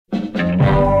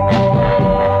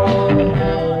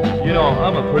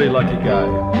I'm a pretty lucky guy.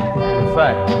 In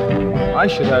fact, I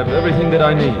should have everything that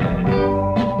I need.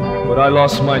 But I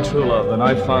lost my true love, and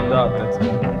I found out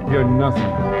that you're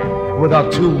nothing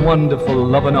without two wonderful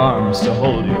loving arms to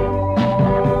hold you.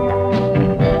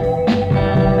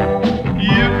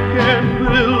 You can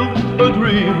build a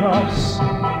dream house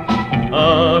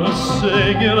on a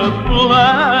singular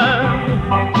plan,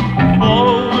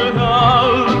 for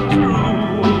without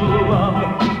true love,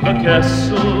 the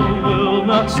castle will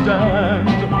not stand.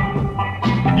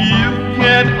 You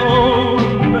can't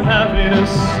own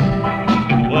happiness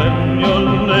when you're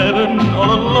living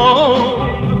all alone.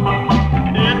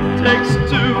 It takes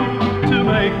two to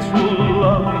make true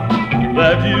love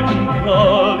that you can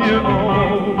call your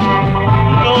own.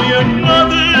 No, you're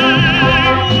nothing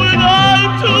without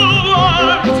two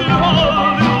arms to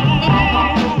hold you.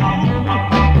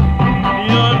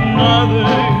 You're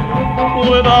nothing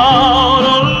without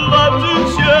a love to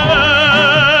share.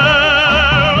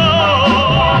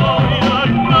 Oh,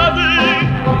 you're nothing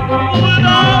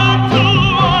without two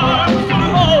arms to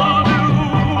hold you.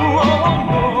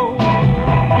 Oh,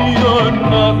 you're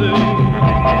nothing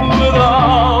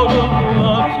without a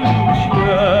love to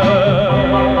share.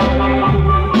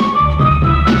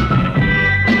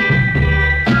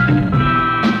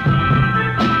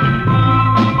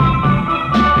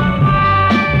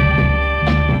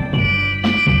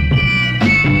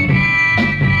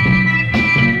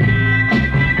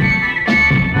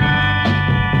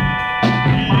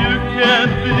 You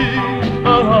can't be a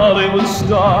Hollywood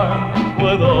star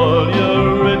with all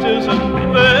your riches and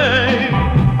fame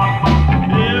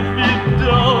if you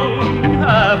don't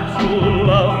have true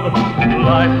love.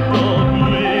 Life don't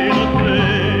mean a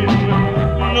thing.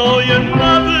 No, you're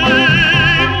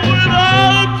nothing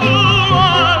without two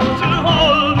arms to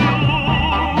hold you.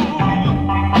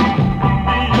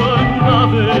 You're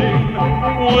nothing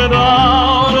without